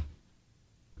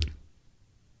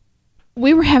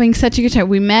we were having such a good time.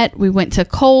 We went to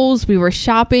Kohl's, we were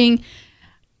shopping.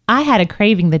 I had a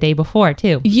craving the day before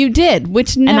too. You did,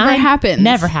 which never happens.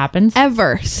 Never happens.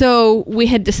 Ever. So we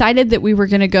had decided that we were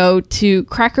going to go to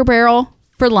Cracker Barrel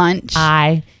for lunch.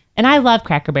 I love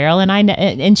Cracker Barrel, and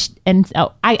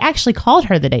I actually called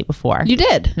her the day before. You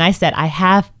did. And I said, I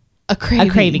have a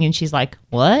craving. And she's like,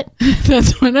 what?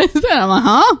 That's what I said. I'm like,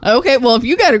 huh? Okay, well, if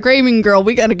you got a craving, girl,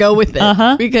 we got to go with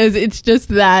it. Because it's just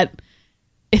that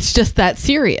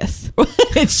serious.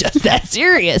 It's just that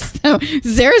serious. So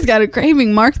Sarah's got a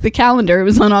craving. Mark the calendar. It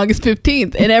was on August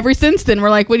 15th. And ever since then, we're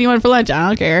like, what do you want for lunch? I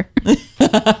don't care.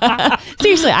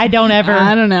 Seriously, I don't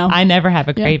know. I never have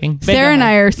a craving. Yeah. Sarah and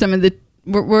I are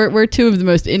we're 2 of the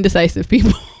most indecisive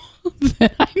people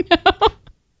that I know.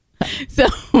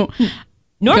 So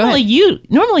normally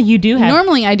you do have.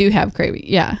 Normally I do have craving.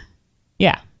 Yeah.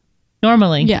 Yeah.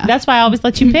 Normally. Yeah. That's why I always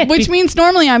let you pick. Which means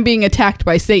normally I'm being attacked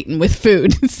by Satan with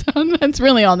food. So that's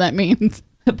really all that means.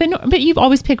 But you've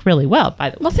always picked really well,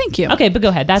 by the way. Well, thank you. Okay, but go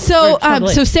ahead. That's so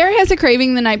Sarah has a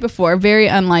craving the night before, very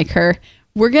unlike her.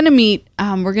 We're going to meet.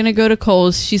 We're going to go to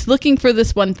Kohl's. She's looking for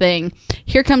this one thing.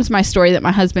 Here comes my story that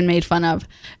my husband made fun of.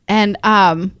 And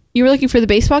you were looking for the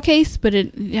baseball case, but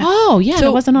it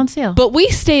wasn't on sale. But we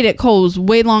stayed at Kohl's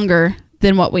way longer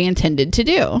than what we intended to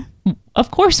do.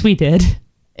 Of course we did.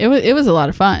 It was a lot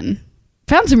of fun.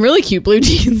 Found some really cute blue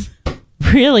jeans.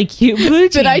 Really cute blue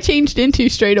jeans. That I changed into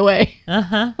straight away.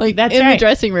 Like that's in the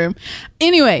dressing room.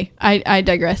 Anyway, I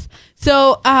digress.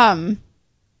 So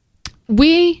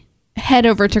we head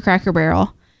over to Cracker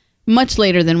Barrel much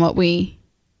later than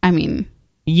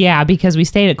yeah, because we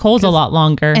stayed at Kohl's a lot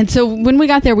longer. And so when we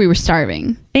got there, we were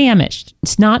starving. Famished.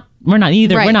 We're not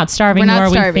either. Right. We're not starving, nor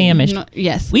are we famished. No,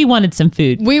 yes. We wanted some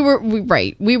food. We were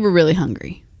really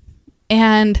hungry.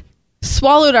 And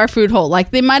swallowed our food whole.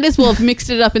 Like they might as well have mixed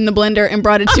it up in the blender and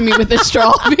brought it to me with a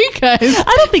straw because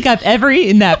I don't think I've ever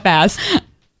eaten that fast.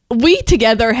 We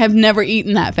together have never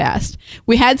eaten that fast.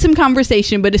 We had some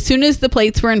conversation, but as soon as the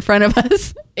plates were in front of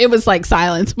us, it was like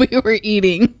silence. We were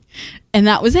eating and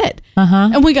that was it.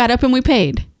 And we got up and we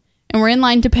paid. And we're in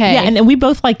line to pay. Yeah, and we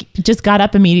both just got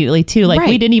up immediately too. Like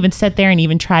we didn't even sit there and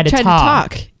even try to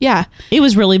talk. Yeah. It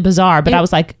was really bizarre, but I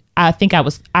was like, I think I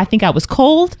was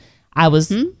cold.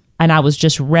 And I was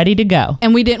just ready to go.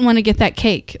 And we didn't want to get that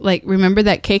cake. Like, remember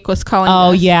that cake was calling us?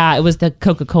 Oh, yeah. It was the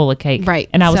Coca-Cola cake. Right.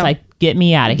 And I was like, get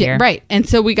me out of here. Right. And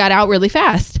so we got out really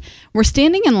fast. We're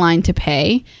standing in line to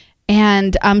pay.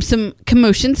 And some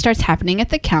commotion starts happening at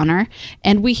the counter.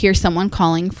 And we hear someone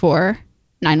calling for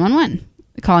 911,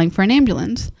 calling for an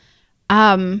ambulance.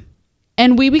 And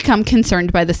we become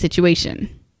concerned by the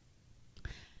situation.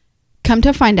 Come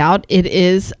to find out, it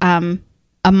is a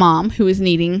mom who is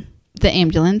needing the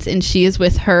ambulance, and she is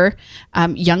with her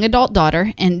young adult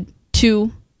daughter and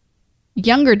 2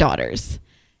 younger daughters.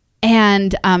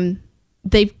 And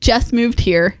they've just moved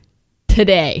here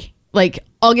today. Like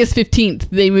August 15th,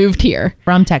 they moved here.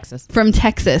 From Texas.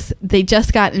 They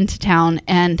just got into town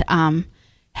and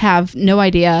have no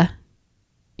idea,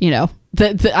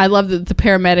 I love that the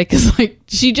paramedic is like,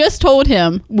 she just told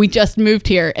him we just moved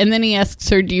here, and then he asks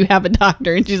her, do you have a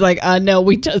doctor? And she's like, no,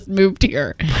 we just moved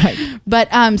here. Right. But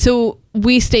so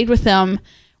we stayed with them,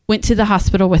 went to the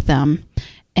hospital with them,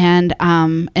 and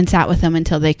sat with them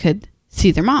until they could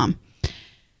see their mom.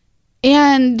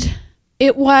 And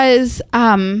it was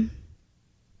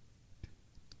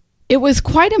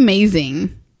quite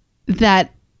amazing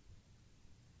that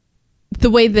the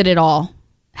way that it all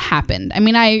happened. I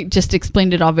mean, I just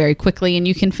explained it all very quickly, and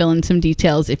you can fill in some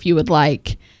details if you would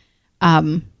like.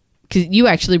 Because you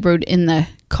actually rode in the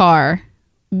car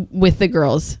with the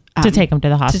girls to take them to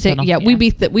the hospital. We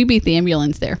beat the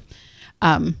ambulance there.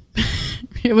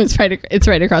 It's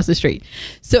right across the street,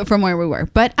 so from where we were.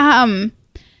 But I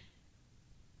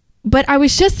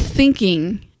was just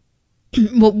thinking.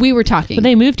 Well, we were talking. But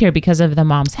they moved here because of the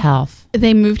mom's health.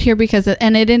 They moved here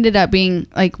and it ended up being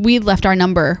like we left our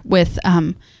number with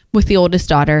the oldest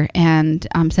daughter and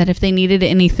said if they needed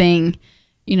anything,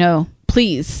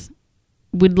 please,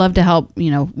 we'd love to help,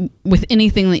 with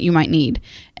anything that you might need.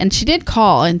 And she did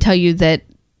call and tell you that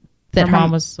her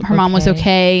mom was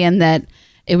okay, and that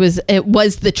it was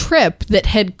the trip that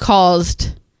had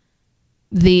caused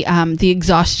the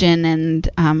exhaustion and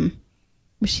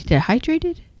was she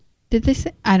dehydrated? Did they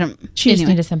say? I don't. She just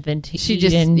needed something to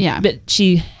eat. But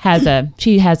she has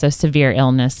a severe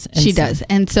illness. She does,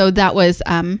 and so that was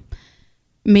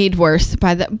made worse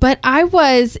by that. But I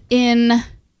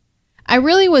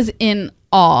really was in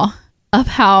awe of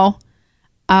how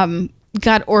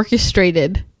God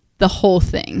orchestrated the whole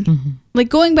thing. Mm-hmm. Like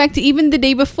going back to even the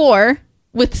day before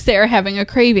with Sarah having a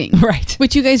craving, right?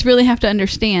 Which you guys really have to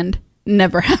understand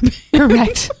never happened.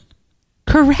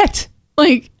 Correct.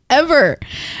 Like ever.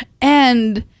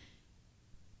 And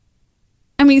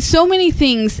I mean, so many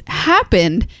things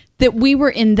happened that we were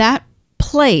in that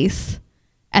place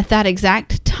at that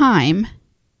exact time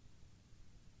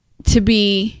to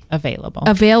be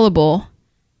available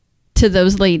to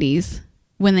those ladies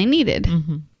when they needed.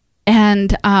 Mm-hmm.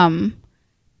 And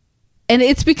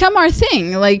it's become our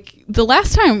thing. Like the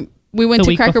last time we went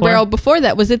to Cracker Barrel before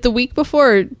that, was it the week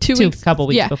before or 2 weeks? A couple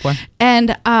weeks before.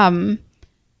 And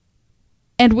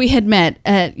we had met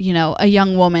a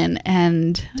young woman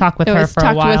and talked with her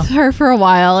for a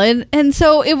while. And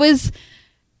so it was,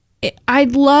 I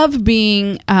love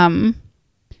being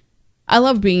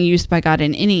used by God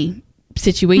in any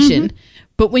situation. Mm-hmm.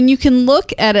 But when you can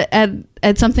look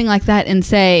at something like that and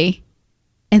say,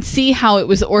 and see how it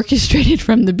was orchestrated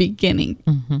from the beginning.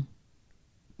 Mm-hmm.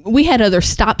 We had other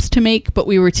stops to make, but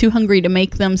we were too hungry to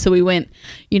make them. So we went,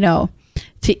 to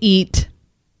eat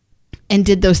and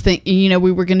did those things.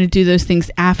 We were going to do those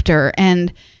things after,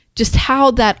 and just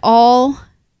how that all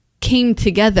came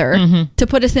together mm-hmm. to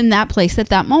put us in that place at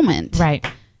that moment. Right.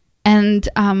 And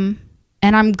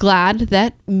I'm glad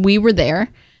that we were there,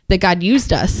 that God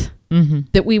used us, mm-hmm.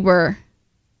 that we were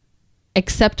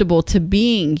acceptable to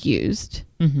being used.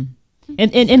 Mm-hmm.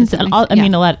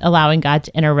 Allowing God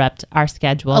to interrupt our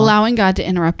schedule.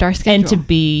 And to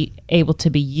be able to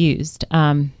be used.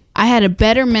 I had a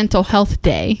better mental health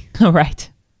day. Right.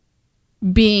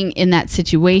 Being in that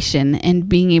situation and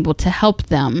being able to help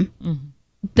them mm-hmm.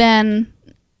 than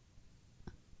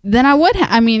I would have.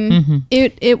 I mean, mm-hmm.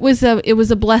 it was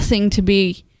a blessing to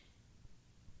be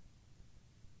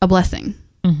a blessing.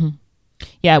 Mm-hmm.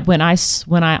 Yeah, when I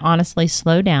honestly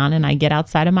slow down and I get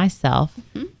outside of myself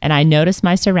mm-hmm. and I notice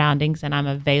my surroundings and I'm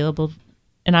available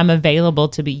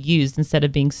to be used instead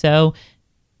of being so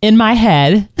in my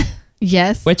head.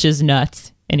 Yes. Which is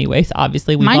nuts. Anyways,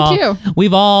 obviously too.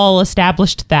 We've all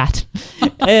established that.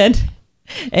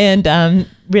 and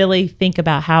really think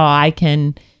about how I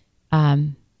can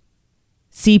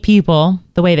see people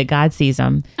the way that God sees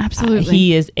them. Absolutely.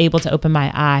 He is able to open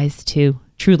my eyes to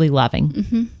truly loving.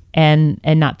 Mm-hmm. And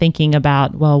not thinking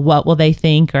about, well, what will they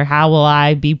think, or how will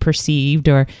I be perceived,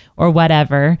 or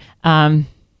whatever. It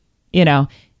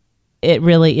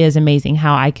really is amazing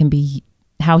how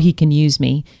he can use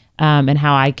me, and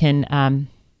how I can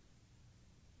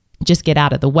just get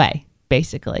out of the way,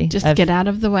 basically. Get out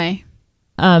of the way.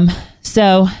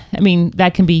 So, I mean,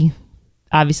 that can be,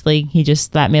 obviously, he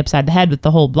just slapped me upside the head with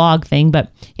the whole blog thing,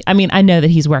 but I mean, I know that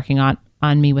he's working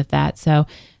on me with that. So,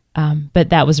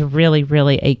 but that was really,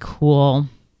 really a cool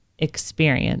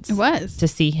experience. It was. To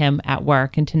see him at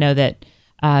work and to know that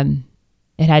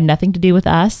it had nothing to do with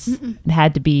us. Mm-mm. It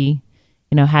had to be,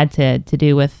 had to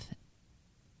do with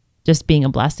just being a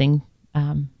blessing.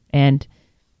 And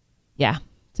yeah,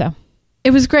 so.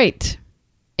 It was great.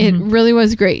 It mm-hmm. really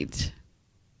was great.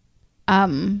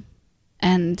 And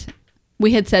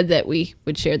we had said that we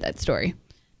would share that story.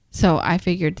 So I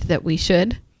figured that we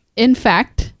should. In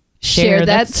fact, share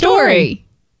that story.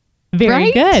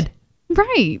 Very good.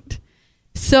 Right.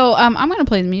 So I'm going to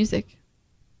play the music.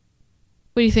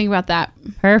 What do you think about that?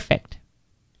 Perfect.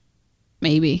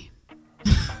 Maybe.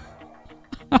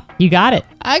 You got it.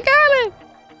 I got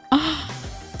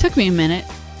it. Took me a minute.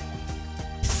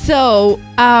 So,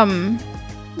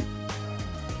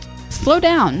 slow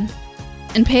down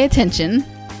and pay attention,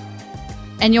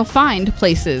 and you'll find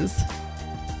places.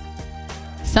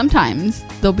 Sometimes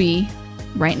they'll be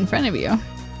right in front of you.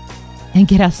 And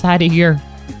get outside of your...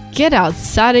 Get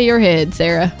outside of your head,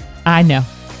 Sarah. I know.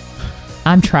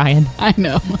 I'm trying. I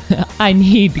know. I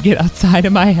need to get outside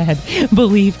of my head.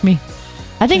 Believe me.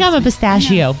 I think I'm a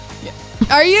pistachio.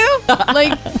 Are you?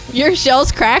 Like, your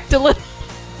shell's cracked a little?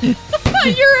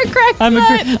 You're a cracked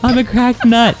nut. I'm a cracked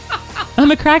nut. I'm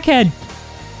a crackhead.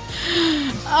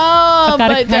 Oh, I've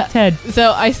got a cracked head.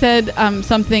 So I said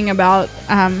something about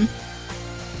I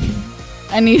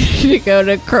needed to go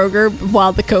to Kroger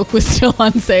while the Coke was still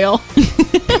on sale.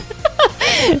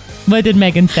 What did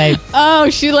Megan say? Oh,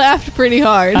 she laughed pretty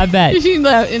hard. I bet. She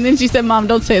laughed, and then she said, "Mom,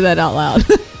 don't say that out loud."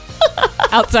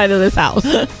 Outside of this house.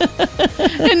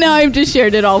 And now I've just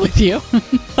shared it all with you.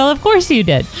 Well, of course you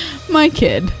did. My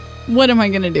kid. What am I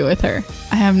going to do with her?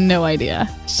 I have no idea.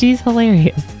 She's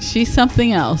hilarious. She's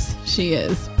something else. She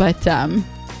is. But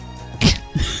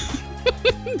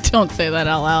don't say that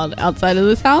out loud outside of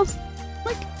this house.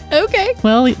 Like, okay.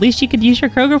 Well, at least you could use your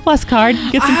Kroger Plus card.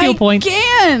 Get some fuel points. I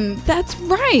can. That's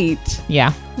right.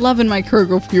 Yeah. Loving my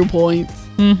Kroger fuel points.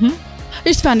 Mm-hmm. I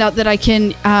just found out that I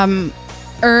can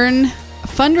earn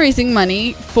fundraising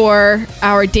money for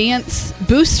our dance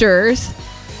boosters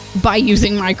by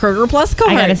using my Kroger Plus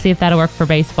card. I gotta see if that'll work for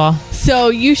baseball. So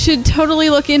you should totally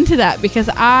look into that, because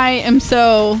I am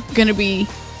so gonna be...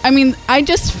 I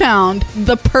just found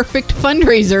the perfect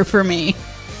fundraiser for me.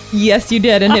 Yes, you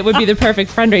did. And it would be the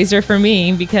perfect fundraiser for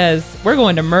me, because we're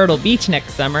going to Myrtle Beach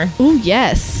next summer. Oh,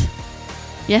 yes.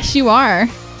 Yes, you are.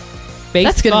 Baseball.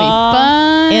 That's gonna be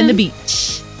fun. And the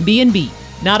beach. B&B.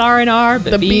 Not R&R,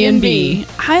 but B&B.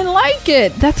 I like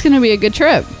it. That's going to be a good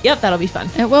trip. Yep, that'll be fun.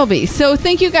 It will be. So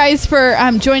thank you guys for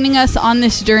joining us on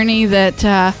this journey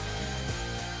that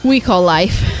we call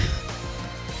life.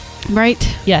 Right?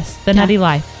 Yes, the nutty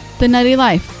life. The nutty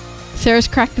life. Sarah's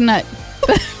cracked a nut.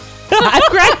 I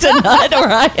cracked a nut,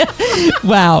 or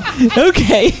wow.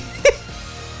 Okay.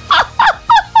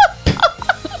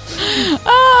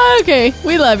 Okay.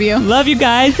 We love you. Love you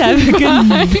guys. Have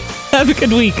a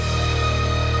good week.